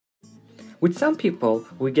With some people,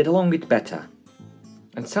 we get along with better.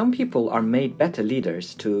 And some people are made better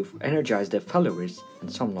leaders to energize their followers,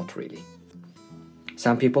 and some not really.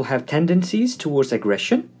 Some people have tendencies towards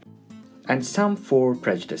aggression, and some for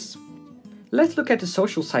prejudice. Let's look at the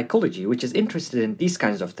social psychology, which is interested in these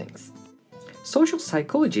kinds of things. Social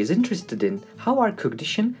psychology is interested in how our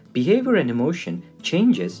cognition, behavior, and emotion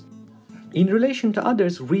changes in relation to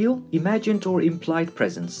others' real, imagined, or implied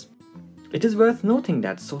presence. It is worth noting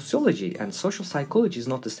that sociology and social psychology is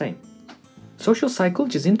not the same. Social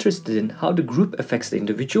psychology is interested in how the group affects the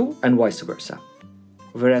individual and vice versa,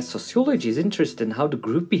 whereas sociology is interested in how the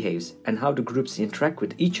group behaves and how the groups interact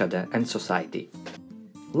with each other and society.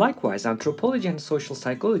 Likewise, anthropology and social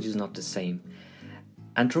psychology is not the same.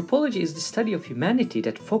 Anthropology is the study of humanity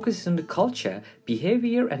that focuses on the culture,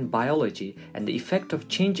 behavior, and biology and the effect of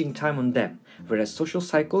changing time on them, whereas social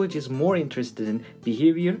psychology is more interested in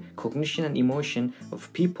behavior, cognition, and emotion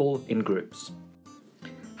of people in groups.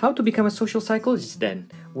 How to become a social psychologist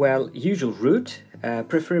then? Well, usual route,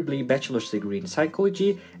 preferably bachelor's degree in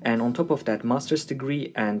psychology, and on top of that master's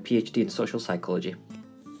degree and PhD in social psychology.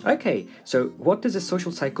 Okay, so what does a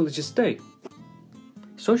social psychologist do?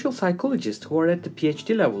 Social psychologists who are at the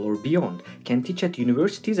PhD level or beyond can teach at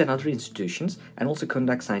universities and other institutions and also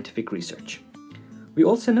conduct scientific research. We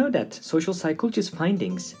also know that social psychologists'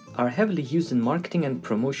 findings are heavily used in marketing and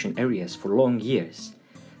promotion areas for long years.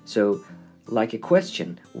 So, like a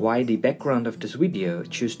question, why the background of this video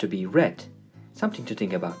choose to be red? Something to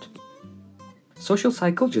think about. Social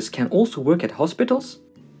psychologists can also work at hospitals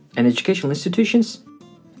and educational institutions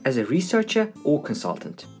as a researcher or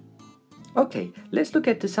consultant. Okay, let's look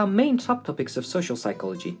at some main subtopics of social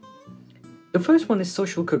psychology. The first one is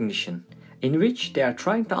social cognition, in which they are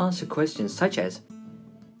trying to answer questions such as: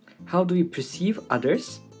 how do we perceive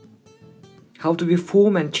others? How do we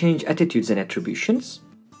form and change attitudes and attributions?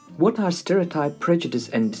 What are stereotype, prejudice,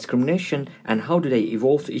 and discrimination, and how do they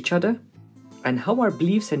evolve to each other? And how our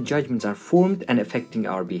beliefs and judgments are formed and affecting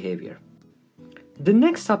our behavior. The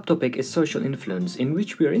next subtopic is social influence, in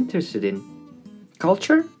which we are interested in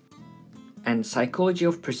culture and psychology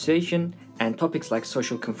of persuasion and topics like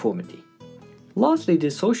social conformity. Lastly, the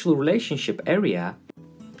social relationship area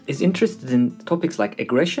is interested in topics like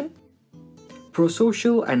aggression,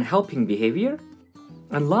 prosocial and helping behavior,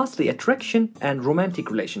 and lastly, attraction and romantic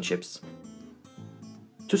relationships.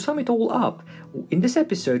 To sum it all up, in this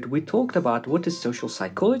episode we talked about what is social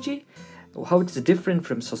psychology, how it is different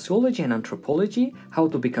from sociology and anthropology, how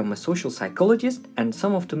to become a social psychologist, and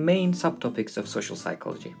some of the main subtopics of social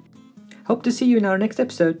psychology. Hope to see you in our next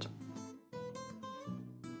episode.